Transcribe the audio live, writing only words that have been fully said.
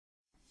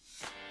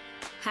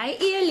Hi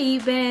ihr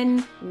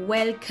Lieben,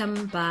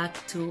 welcome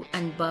back to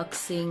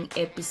Unboxing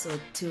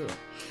Episode 2.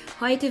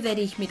 Heute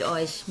werde ich mit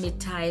euch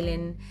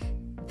mitteilen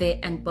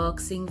the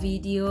Unboxing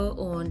Video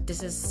und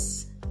das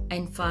ist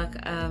einfach,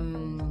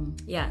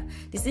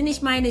 das sind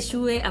nicht meine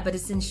Schuhe, aber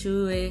das sind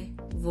Schuhe,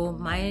 wo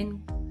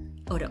mein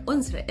oder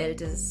unsere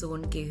älteste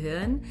Sohn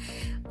gehören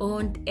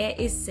und er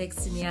ist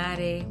 16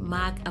 Jahre,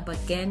 mag aber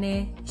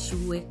gerne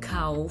Schuhe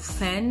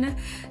kaufen,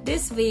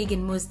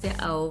 deswegen musste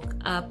er auch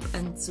ab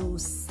und zu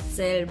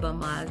selber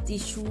mal die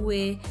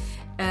Schuhe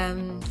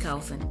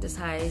kaufen, das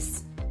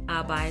heißt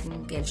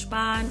arbeiten, Geld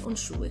sparen und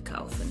Schuhe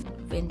kaufen,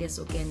 wenn der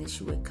so gerne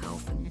Schuhe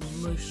kaufen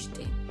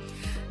möchte.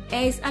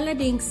 Er ist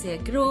allerdings sehr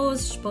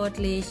groß,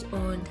 sportlich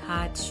und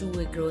hat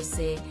Schuhe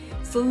Größe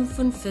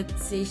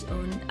 45,5.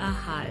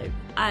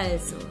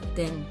 Also,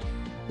 denn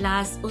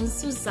lasst uns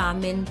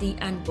zusammen die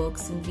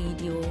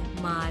Unboxing-Video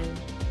mal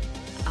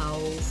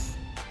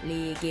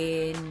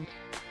auflegen.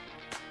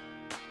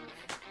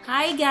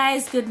 Hi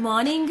guys, good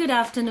morning, good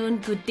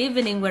afternoon, good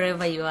evening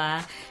wherever you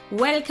are.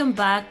 Welcome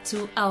back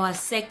to our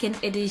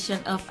second edition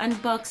of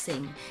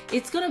unboxing.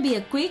 It's gonna be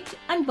a quick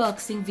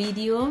unboxing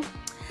video.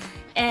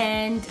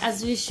 And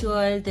as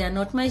usual, they are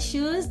not my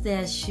shoes, they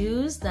are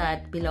shoes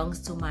that belongs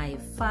to my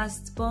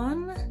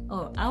firstborn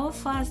or our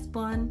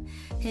firstborn,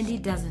 and he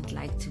doesn't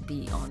like to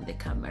be on the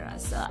camera,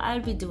 so I'll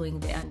be doing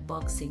the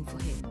unboxing for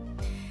him.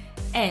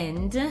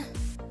 And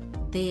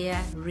they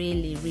are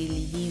really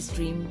his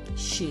dream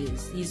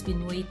shoes. He's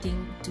been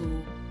waiting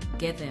to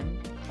get them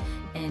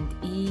and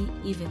he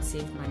even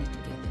saved money to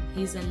get them.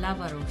 He's a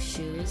lover of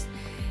shoes,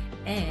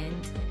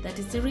 and that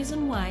is the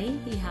reason why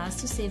he has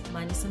to save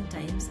money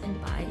sometimes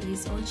and buy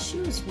his own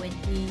shoes when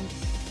he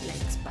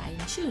likes buying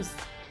shoes.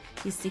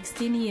 He's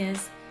 16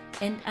 years,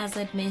 and as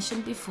I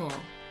mentioned before,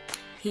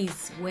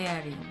 he's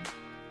wearing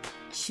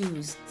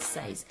shoes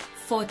size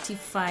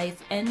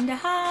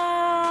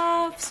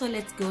 45.5. So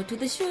let's go to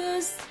the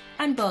shoes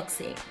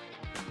unboxing.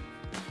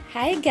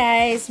 Hi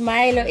guys,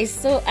 Milo is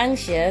so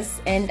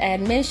anxious, and I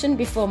had mentioned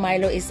before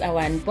Milo is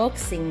our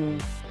unboxing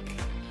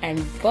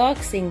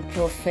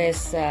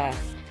professor.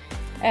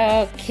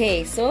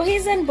 Okay, so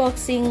he's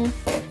unboxing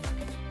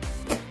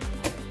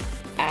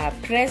a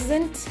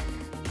present,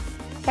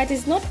 but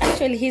it's not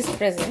actually his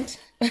present.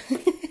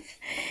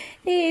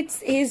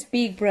 It's his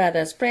big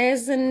brother's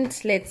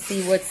present. Let's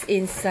see what's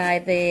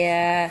inside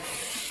there.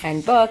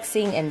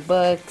 Unboxing.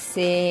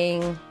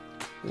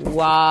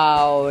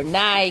 Wow,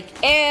 Nike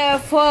Air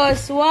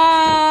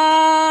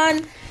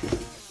Force1.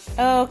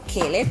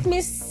 Okay, let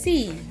me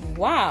see.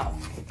 Wow,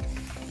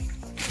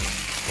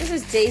 this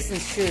is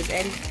Jason's shoes,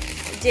 and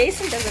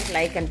Jason doesn't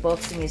like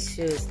unboxing his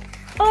shoes.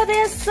 Oh,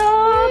 they're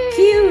so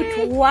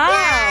cute. Wow.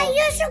 Yeah,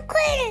 you're so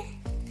cool.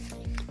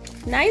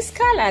 Nice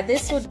color.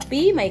 This would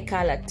be my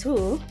color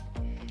too.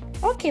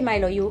 Okay,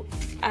 Milo, you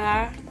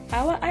are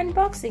our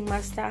unboxing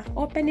master.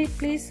 Open it,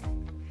 please.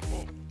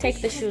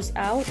 Take the shoes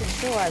out and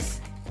show us.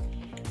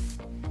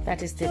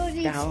 That is the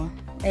down.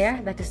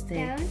 Yeah, that is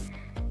the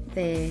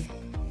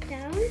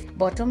down.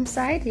 Bottom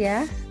side.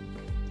 Yeah,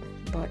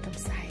 bottom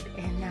side.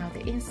 And now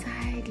the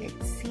inside.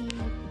 Let's see.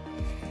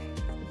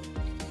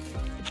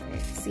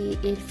 Let's see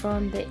it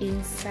from the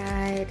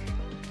inside.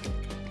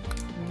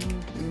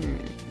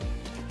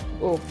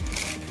 Oh,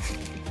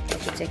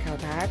 check out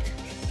that.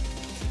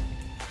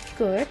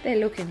 Good. They're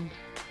looking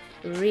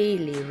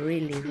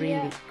really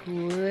good.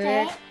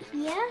 Here.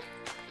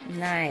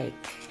 Nike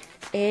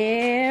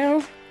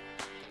Air.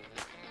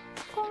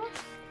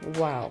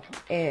 Wow,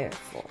 Air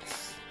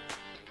Force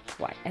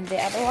 1. And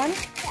the other one?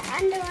 The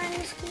other one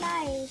is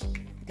closed.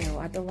 The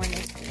other one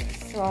is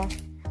closed. So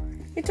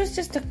it was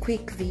just a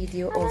quick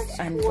video of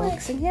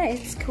unboxing. Cool. Yeah,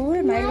 it's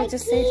cool. Milo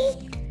just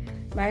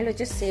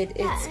said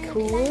it's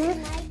cool.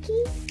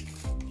 Nike.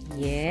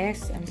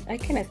 Yes, I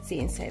cannot see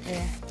inside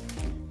there,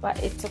 but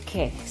it's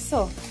okay.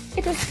 So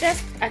it was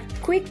just a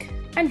quick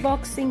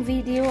unboxing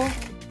video,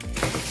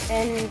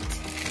 and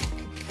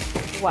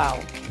wow,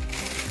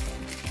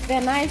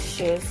 they're nice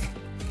shoes,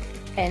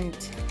 and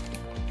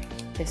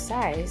the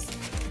size,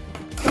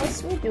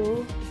 yes we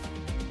do.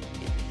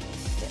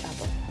 The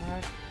other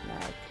part,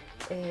 like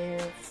Air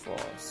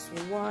Force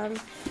 1.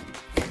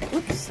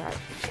 Oops, sorry.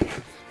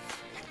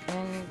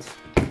 And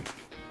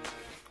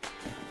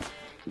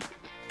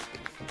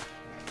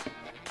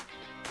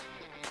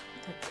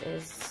that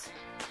is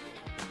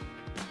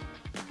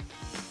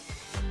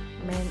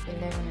men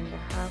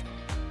 11.5.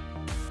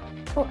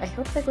 Oh, I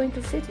hope they're going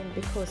to fit in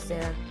because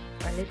they're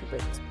a little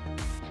bit.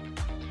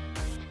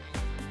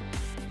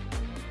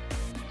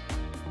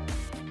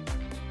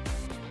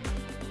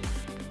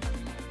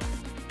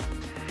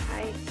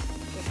 Hi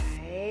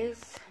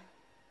guys,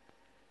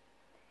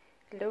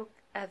 look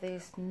at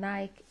these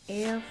Nike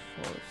Air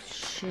Force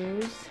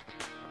shoes.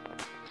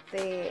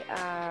 They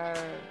are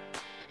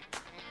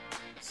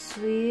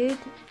suede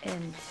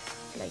and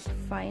like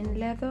fine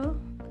leather.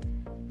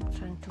 I'm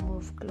trying to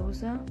move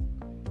closer,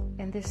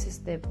 and this is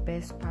the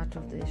best part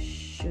of the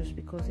shoes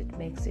because it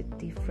makes it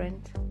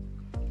different.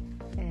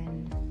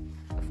 And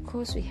of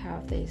course we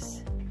have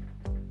this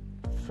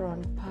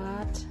front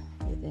part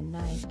with the the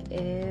Nike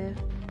Air.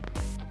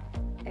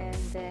 And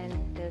then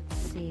let's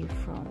see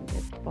from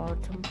the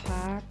bottom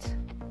part,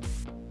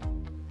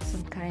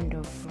 some kind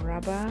of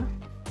rubber.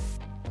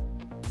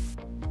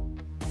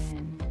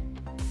 And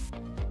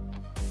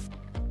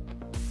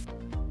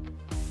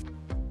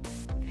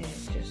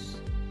it's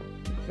just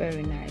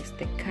very nice.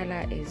 The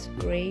color is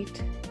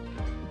great,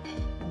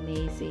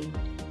 amazing.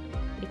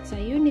 It's a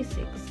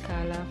unisex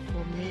color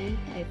for me.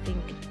 I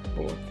think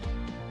both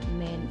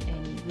men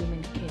and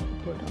women can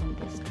put on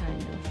this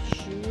kind of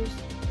shoes.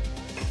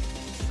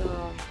 So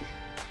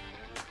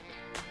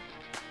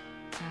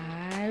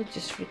I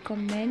just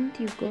recommend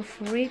you go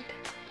for it.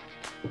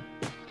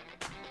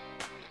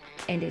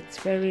 And it's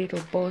very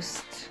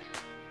robust.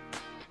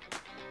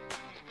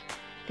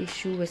 Die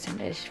Schuhe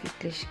sind echt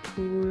wirklich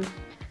cool.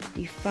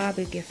 Die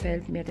Farbe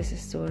gefällt mir. Das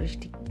ist so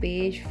richtig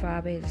beige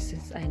Farbe. Das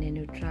ist eine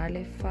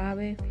neutrale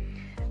Farbe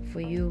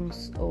für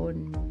Jungs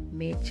und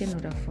Mädchen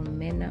oder für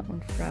Männer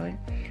und Frauen.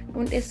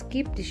 Und es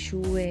gibt die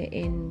Schuhe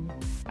in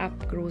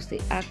Abgröße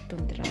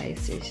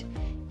 38.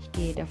 Ich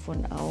gehe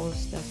davon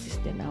aus, dass es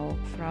dann auch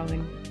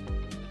Frauen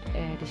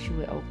die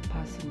Schuhe auch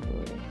passen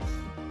würde.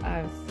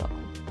 Also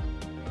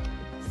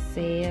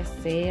sehr,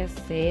 sehr,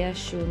 sehr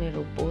schöne,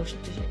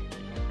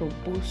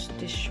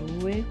 robuste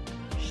Schuhe,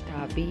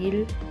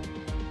 stabil,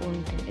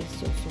 und ist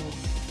so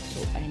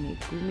eine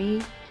Gummi.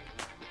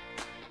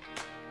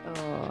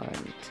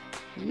 Und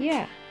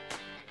ja,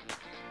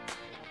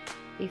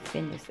 ich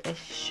finde es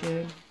echt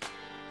schön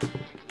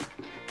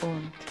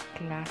und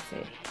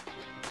klasse.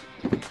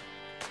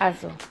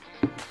 Also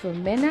für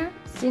Männer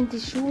sind die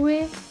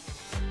Schuhe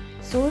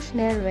so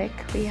schnell weg.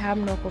 Wir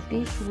haben noch auf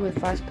die Schuhe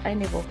fast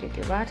eine Woche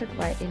gewartet,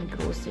 weil in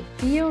Größe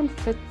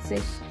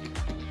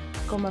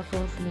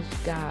 44,5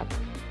 nicht gab.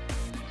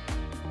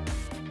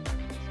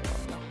 So,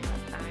 nochmal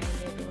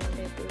eine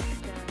Runde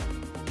durchgehen.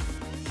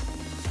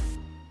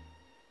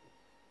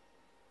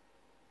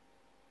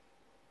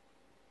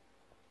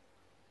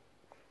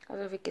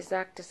 Also wie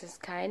gesagt, das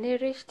ist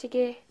keine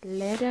richtige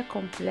Leder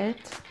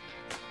komplett.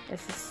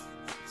 Es ist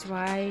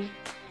zwei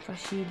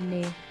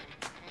verschiedene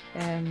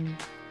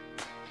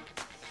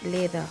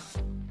Leder.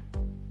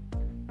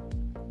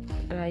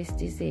 Da ist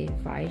diese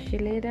weiche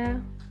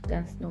Leder,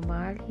 ganz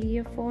normal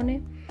hier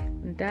vorne,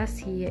 und das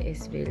hier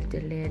ist wilde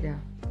Leder.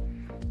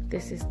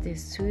 This is the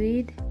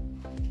suede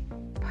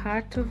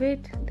part of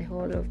it, the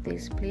whole of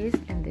this place,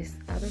 and this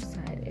other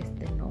side is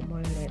the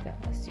normal leather,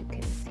 as you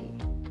can see.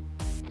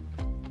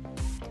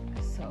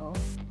 So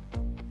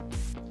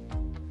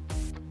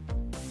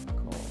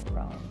go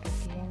around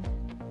again,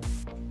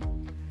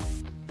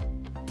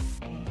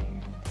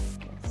 and you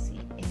can see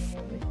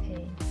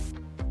everything.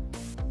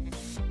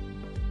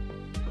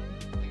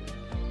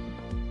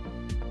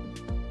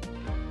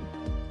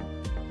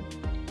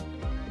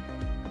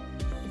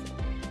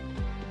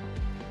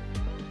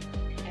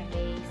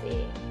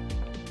 Amazing.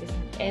 Das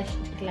sind echt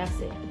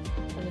klasse.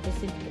 Also das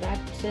sind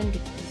gerade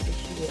trendig, diese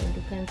Schuhe, und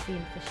du kannst sie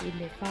in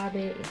verschiedene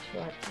Farben, in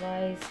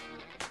schwarz-weiß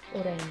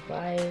oder in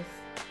weiß,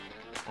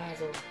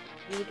 also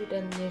wie du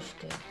dann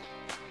möchtest.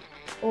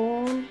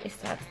 Und ich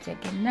sag's dir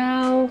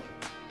genau,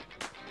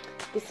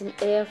 das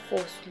sind Air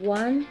Force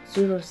 1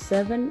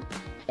 07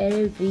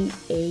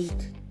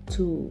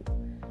 LV82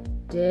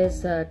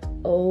 Desert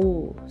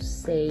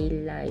Sail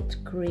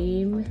Light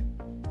Cream.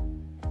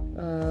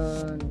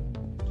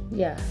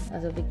 Ja,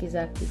 also wie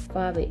gesagt, die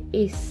Farbe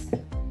ist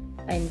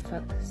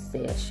einfach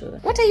sehr schön.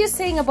 What are you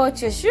saying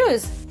about your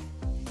shoes?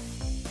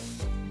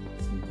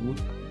 Sind gut.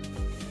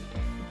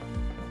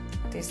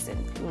 They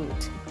sind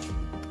gut.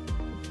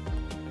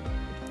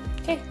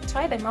 Okay,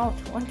 try them out.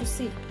 I want to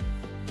see.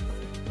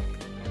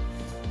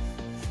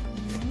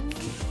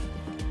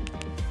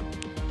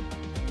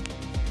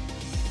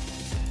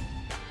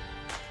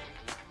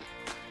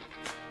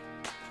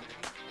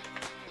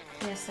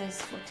 Yeah,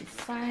 size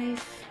 45.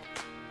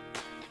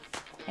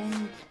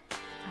 And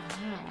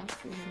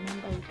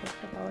remember we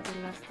talked about it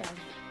last time.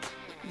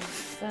 My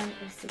son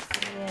is 6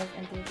 years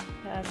and they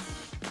have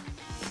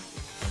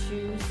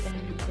shoes,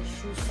 and the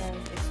shoe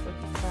size is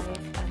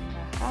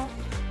 45.5.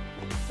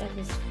 That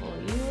is for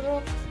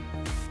Europe,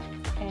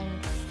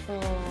 and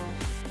for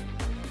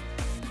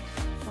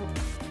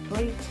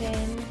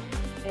Britain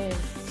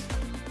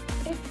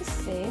it's the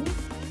same,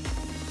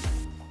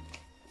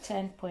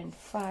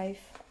 10.5.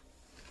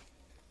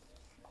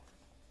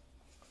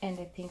 And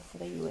I think for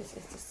the US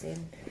it's the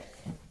same,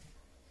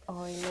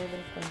 or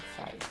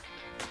 11.5.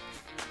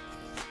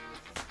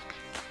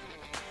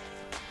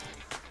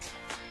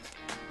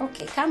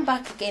 Okay, come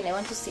back again. I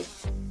want to see.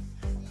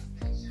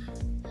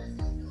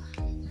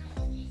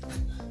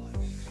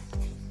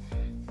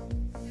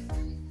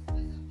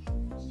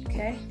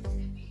 Okay.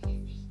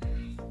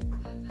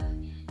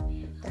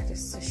 That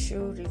is the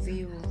shoe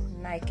review,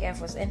 Nike Air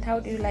Force. And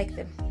how do you like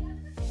them?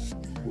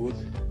 Good.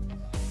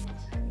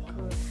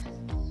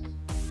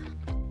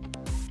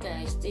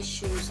 Guys, these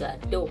shoes are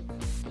dope.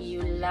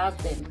 You love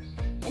them,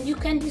 and you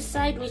can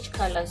decide which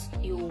colors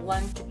you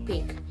want to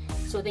pick.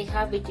 So they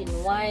have it in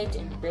white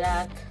and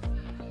black,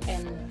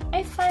 and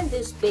I find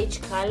this beige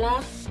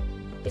color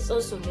It's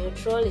also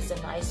neutral. It's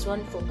a nice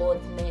one for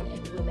both men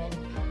and women.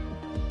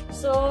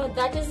 So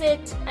that is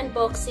it,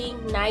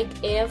 unboxing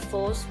Nike Air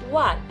Force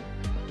 1.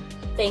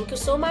 Thank you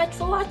so much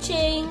for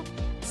watching.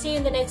 See you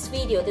in the next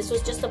video. This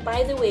was just a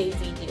by the way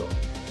video.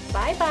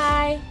 Bye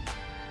bye.